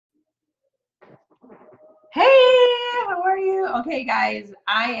are you? Okay, guys,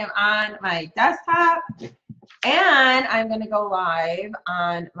 I am on my desktop and I'm going to go live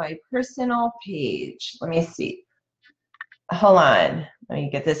on my personal page. Let me see. Hold on. Let me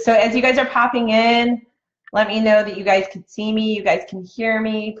get this. So as you guys are popping in, let me know that you guys can see me. You guys can hear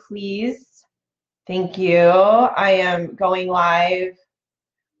me, please. Thank you. I am going live.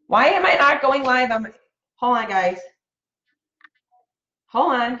 Why am I not going live? Hold on, guys.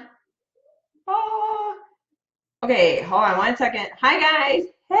 Hold on. Oh. Okay, hold on 1 second. Hi, guys.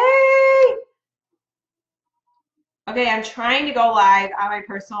 Hey. Okay, I'm trying to go live on my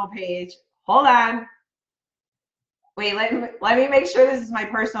personal page. Hold on. Wait, let me make sure this is my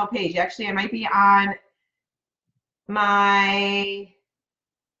personal page. Actually, I might be on my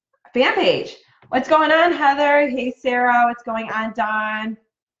fan page. What's going on, Heather? Hey, Sarah. What's going on, Don?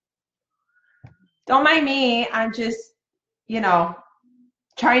 Don't mind me. I'm just,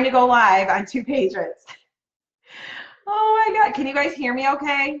 trying to go live on 2 pages. Oh my God. Can you guys hear me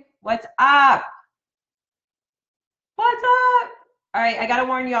okay? What's up? What's up? All right, I gotta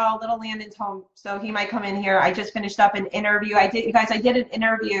warn y'all, little Landon's home, so he might come in here. I just finished up an interview. I did an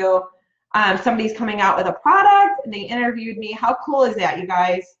interview. Somebody's coming out with a product, and they interviewed me. How cool is that, you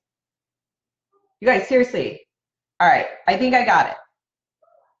guys? You guys, seriously. All right, I think I got it.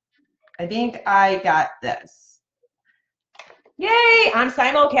 I think I got this. Yay, I'm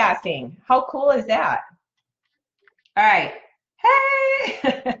simulcasting. How cool is that? All right, hey.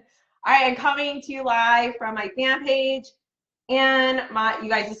 All right, I'm coming to you live from my fan page. And you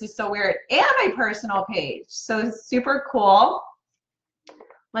guys, this is so weird, and my personal page. So super cool.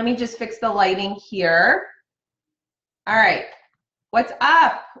 Let me just fix the lighting here. All right, what's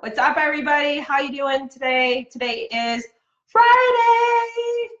up? What's up, everybody? How you doing today? Today is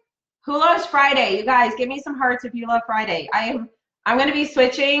Friday. Who loves Friday? You guys, give me some hearts if you love Friday. I'm going to be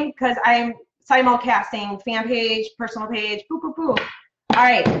switching because I'm simulcasting fan page, personal page, poo, poo, poo. All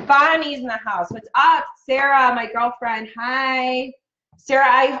right, Bonnie's in the house. What's up? Sarah, my girlfriend. Hi. Sarah,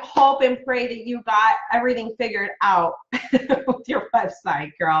 I hope and pray that you got everything figured out with your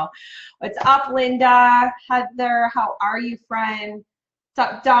website, girl. What's up, Linda? Heather, how are you, friend?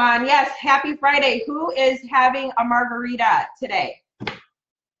 What's up, Dawn? Yes, happy Friday. Who is having a margarita today?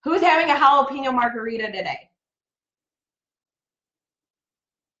 Who's having a jalapeno margarita today?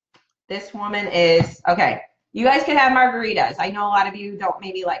 This woman is, okay. You guys can have margaritas. I know a lot of you don't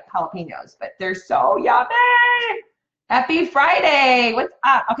maybe like jalapenos, but they're so yummy. Happy Friday. What's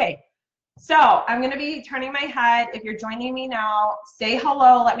up? Okay, so I'm going to be turning my head. If you're joining me now, say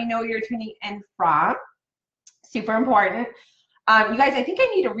hello. Let me know where you're tuning in from. Super important. You guys, I think I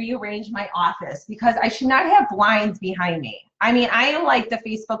need to rearrange my office because I should not have blinds behind me. I mean, I am like the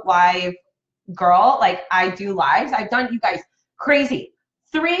Facebook Live girl. Like, I do lives. I've done, you guys, crazy.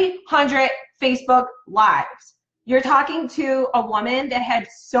 300 Facebook Lives. You're talking to a woman that had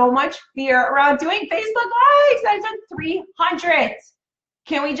so much fear around doing Facebook Lives. I've done 300.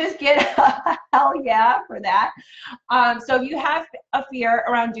 Can we just get a hell yeah for that? So if you have a fear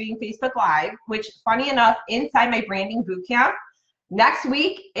around doing Facebook Live, which funny enough, inside my branding bootcamp, next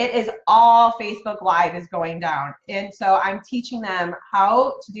week, it is all Facebook Live is going down. And so I'm teaching them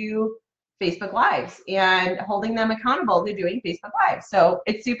how to do Facebook Lives and holding them accountable to doing Facebook Lives. So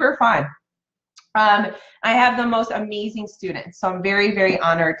it's super fun. I have the most amazing students, so I'm very, very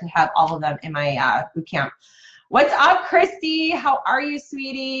honored to have all of them in my boot camp. What's up, Christy? How are you,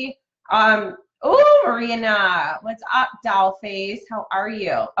 sweetie? Oh, Marina. What's up, Dollface? How are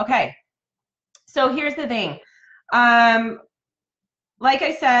you? Okay, so here's the thing. Like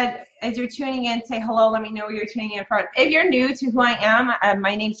I said, as you're tuning in, say hello. Let me know where you're tuning in from. If you're new to who I am,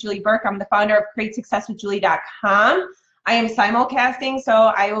 my name's Julie Burke. I'm the founder of CreateSuccessWithJulie.com. I am simulcasting,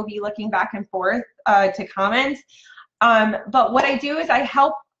 so I will be looking back and forth to comments. But what I do is I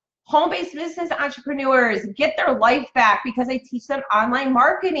help home-based business entrepreneurs get their life back because I teach them online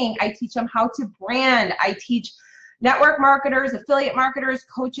marketing. I teach them how to brand. I teach network marketers, affiliate marketers,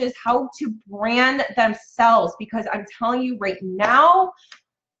 coaches, how to brand themselves, because I'm telling you right now,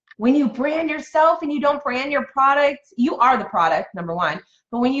 when you brand yourself and you don't brand your product, you are the product, number one.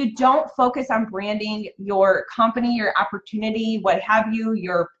 But when you don't focus on branding your company, your opportunity, what have you,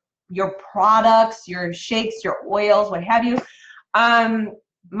 your products, your shakes, your oils, what have you,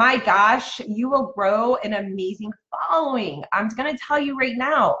 my gosh, you will grow an amazing following. I'm going to tell you right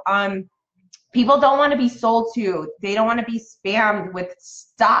now, people don't want to be sold to. They don't want to be spammed with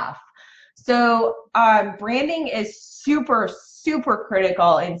stuff. So branding is super, super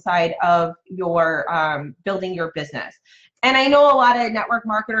critical inside of your building your business. And I know a lot of network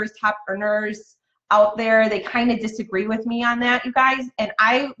marketers, top earners out there, they kind of disagree with me on that, you guys. And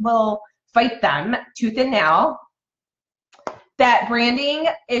I will fight them tooth and nail that branding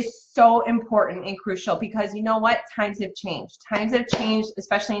is so important and crucial because you know what? Times have changed. Times have changed,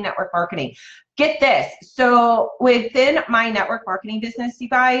 especially in network marketing. Get this. So within my network marketing business, you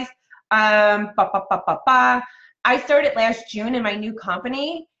guys, I started last June in my new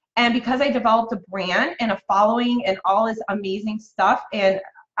company. And because I developed a brand and a following and all this amazing stuff, and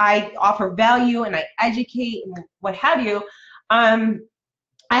I offer value and I educate and what have you,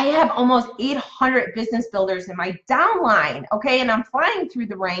 I have almost 800 business builders in my downline, okay? And I'm flying through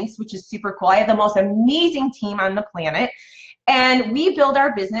the ranks, which is super cool. I have the most amazing team on the planet. And we build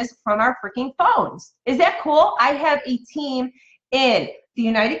our business from our freaking phones. Is that cool? I have a team in the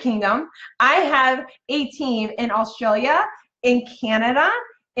United Kingdom. I have a team in Australia, in Canada,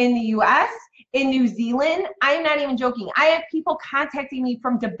 in the US, in New Zealand. I'm not even joking. I have people contacting me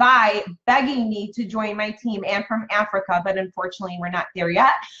from Dubai, begging me to join my team, and from Africa, but unfortunately we're not there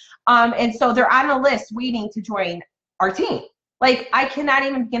yet. And so they're on a list waiting to join our team. Like, I cannot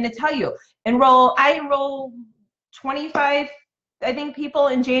even begin to tell you. I enroll 25, I think, people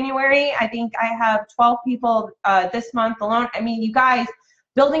in January. I think I have 12 people this month alone. I mean, you guys,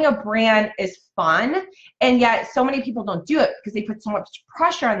 building a brand is fun, and yet so many people don't do it because they put so much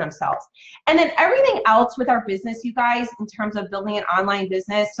pressure on themselves. And then everything else with our business, you guys, in terms of building an online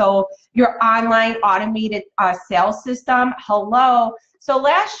business, so your online automated sales system, hello. So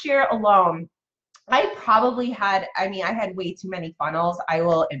last year alone, I probably had, I had way too many funnels, I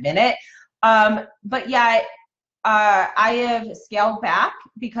will admit it. But yet, I have scaled back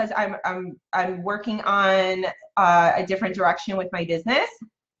because I'm working on a different direction with my business.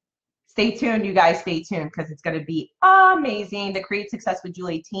 Stay tuned, you guys, stay tuned, because it's going to be amazing. The Create Success with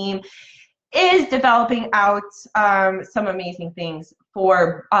Julie team is developing out some amazing things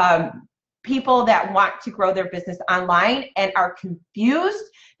for people that want to grow their business online and are confused.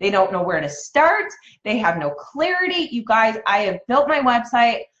 They don't know where to start. They have no clarity. You guys, I have built my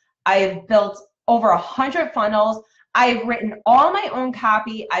website. I have built over 100 funnels. I've written all my own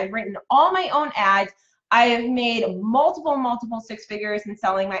copy. I've written all my own ads. I have made multiple six figures in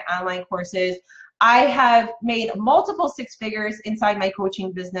selling my online courses. I have made multiple six figures inside my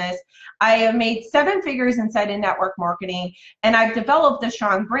coaching business. I have made 7 figures inside of network marketing, and I've developed a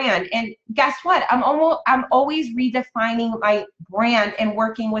strong brand. And guess what? I'm always redefining my brand and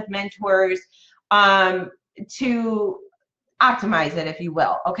working with mentors to optimize it, if you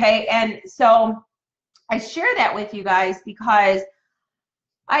will, okay? And so I share that with you guys because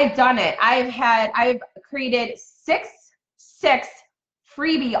I've done it. I've created six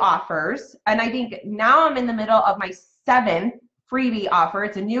freebie offers, and I think now I'm in the middle of my 7th freebie offer.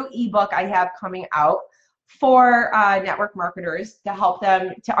 It's a new ebook I have coming out for network marketers to help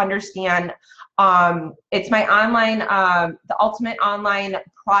them to understand. It's my online, the ultimate online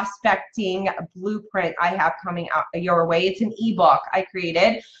prospecting blueprint I have coming out your way. It's an ebook I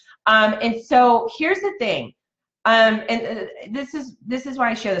created. And so here's the thing. And this is why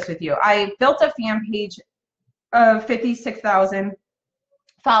I share this with you. I built a fan page of 56,000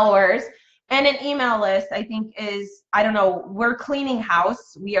 followers and an email list. I think is, I don't know, we're cleaning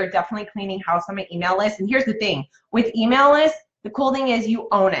house. We are definitely cleaning house on my email list. And here's the thing with email lists, the cool thing is you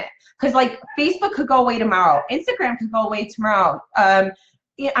own it. Because like Facebook could go away tomorrow. Instagram could go away tomorrow. I'm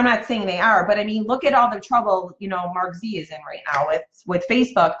not saying they are, but I mean, look at all the trouble, Mark Z is in right now with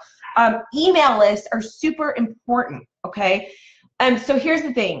Facebook. Email lists are super important, okay? So here's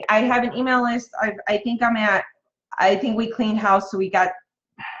the thing. I have an email list. I think we cleaned house, so we got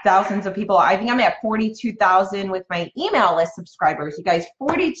thousands of people. I think I'm at 42,000 with my email list subscribers. You guys,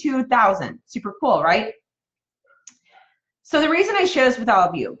 42,000. Super cool, right? So the reason I share this with all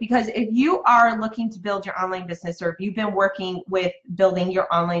of you, because if you are looking to build your online business, or if you've been working with building your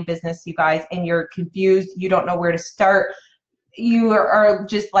online business, you guys, and you're confused, you don't know where to start, you are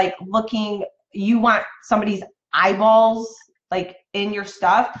just like looking, you want somebody's eyeballs like in your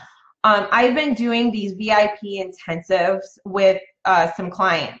stuff. I've been doing these VIP intensives with some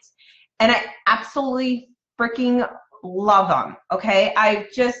clients, and I absolutely freaking love them, okay?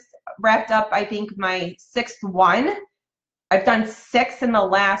 I've just wrapped up, I think, my 6th one. I've done 6 in the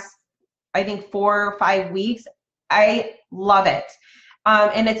last, I think, 4 or 5 weeks. I love it.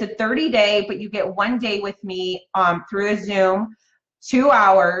 And it's a 30-day, but you get 1 day with me through a Zoom, 2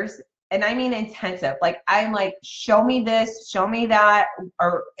 hours, and I mean intensive. Like, I'm like, show me this, show me that,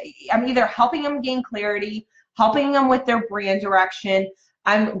 or I'm either helping them gain clarity, helping them with their brand direction.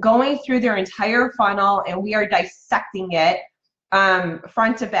 I'm going through their entire funnel, and we are dissecting it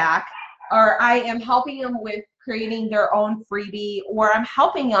front to back, or I am helping them with creating their own freebie, or I'm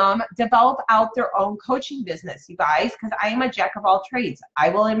helping them develop out their own coaching business, you guys, because I am a jack of all trades. I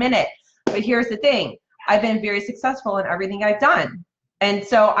will admit it. But here's the thing. I've been very successful in everything I've done. And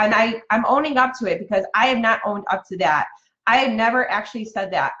so, and I'm owning up to it because I have not owned up to that. I have never actually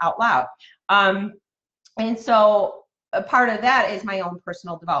said that out loud. And so a part of that is my own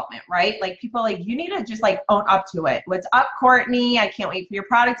personal development, right? Like people are like, you need to just like own up to it. What's up, Courtney? I can't wait for your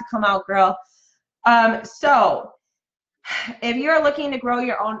product to come out, girl. So if you're looking to grow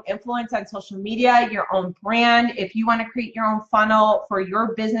your own influence on social media, your own brand, if you want to create your own funnel for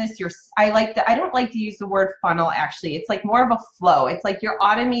your business, I don't like to use the word funnel actually. It's like more of a flow. It's like your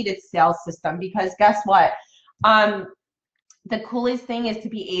automated sales system, because guess what? The coolest thing is to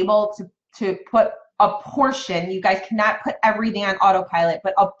be able to put a portion, you guys cannot put everything on autopilot,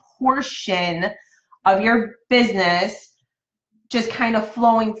 but a portion of your business just kind of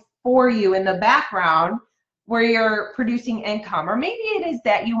flowing for you in the background where you're producing income. Or maybe it is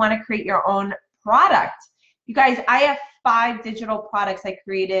that you want to create your own product. You guys, I have 5 digital products I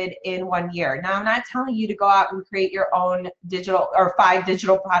created in 1 year. Now, I'm not telling you to go out and create your own 5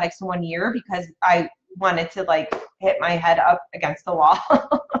 digital products in 1 year, because I wanted to like hit my head up against the wall.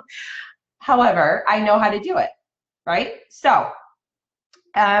 However, I know how to do it, right? So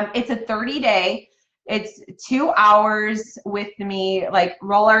it's a 30-day, it's 2 hours with me, like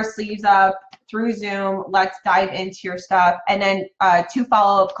roll our sleeves up through Zoom, let's dive into your stuff, and then 2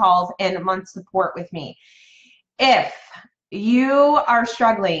 follow-up calls and a month support with me. If you are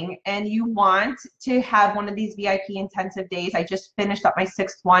struggling and you want to have one of these VIP intensive days, I just finished up my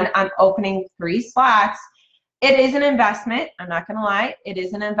 6th one. I'm opening 3 slots. It is an investment. I'm not going to lie. It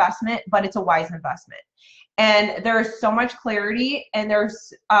is an investment, but it's a wise investment. And there's so much clarity, and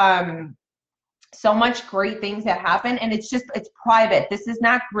there's so much great things that happen. And it's private. This is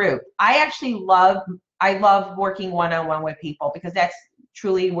not group. I love working one-on-one with people, because that's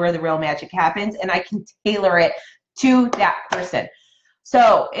truly where the real magic happens. And I can tailor it to that person.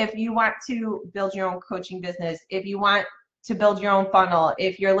 So if you want to build your own coaching business, if you want to build your own funnel,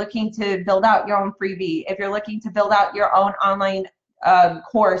 if you're looking to build out your own freebie, if you're looking to build out your own online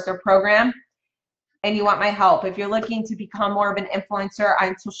course or program, and you want my help, if you're looking to become more of an influencer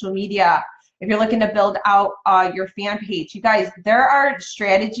on social media, if you're looking to build out your fan page, you guys, there are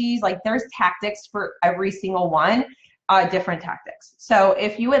strategies, like there's tactics for every single one, different tactics. So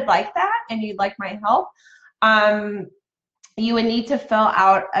if you would like that and you'd like my help, you would need to fill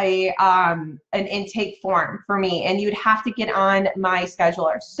out an intake form for me, and you'd have to get on my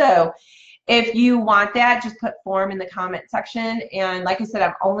scheduler. So if you want that, just put form in the comment section. And like I said,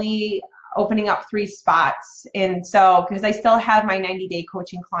 I'm only opening up 3 spots. And so, because I still have my 90-day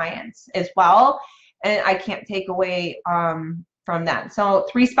coaching clients as well, and I can't take away from them. So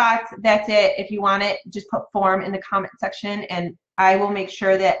 3 spots, that's it. If you want it, just put form in the comment section, and I will make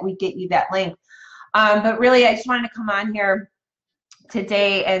sure that we get you that link. But really, I just wanted to come on here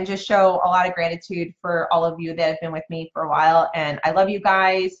today and just show a lot of gratitude for all of you that have been with me for a while. And I love you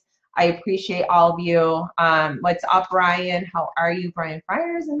guys. I appreciate all of you. What's up, Brian? How are you? Brian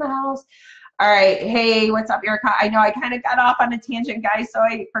Fryer's in the house. All right. Hey, what's up, Erica? I know I kind of got off on a tangent, guys, so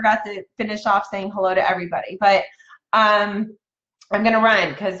I forgot to finish off saying hello to everybody. But I'm going to run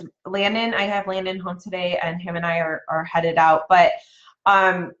because I have Landon home today, and him and I are headed out. But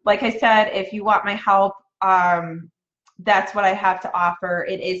like I said, if you want my help, that's what I have to offer.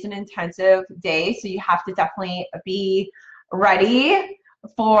 It is an intensive day, so you have to definitely be ready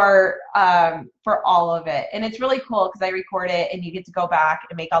for all of it. And it's really cool because I record it, and you get to go back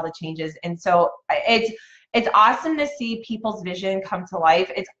and make all the changes. And so it's awesome to see people's vision come to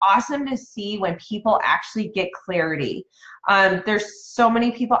life. It's awesome to see when people actually get clarity. There's so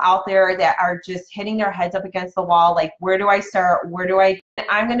many people out there that are just hitting their heads up against the wall, like, where do I start?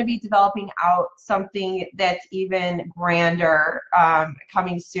 I'm going to be developing out something that's even grander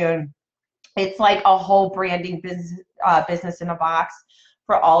coming soon. It's like a whole branding business in a box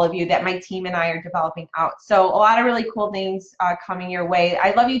for all of you that my team and I are developing out. So a lot of really cool things coming your way.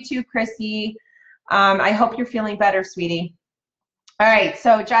 I love you too, Chrissy. I hope you're feeling better, sweetie. All right,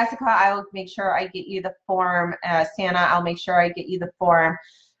 so Jessica, I'll make sure I get you the form. Santa, I'll make sure I get you the form.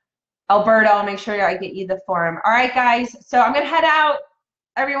 Alberto, I'll make sure I get you the form. All right, guys, so I'm going to head out.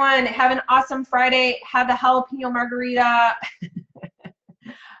 Everyone, have an awesome Friday. Have a jalapeno margarita,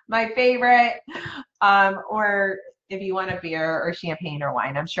 my favorite, or if you want a beer or champagne or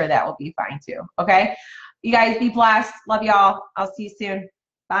wine, I'm sure that will be fine too, okay? You guys be blessed. Love y'all. I'll see you soon.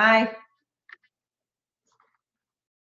 Bye.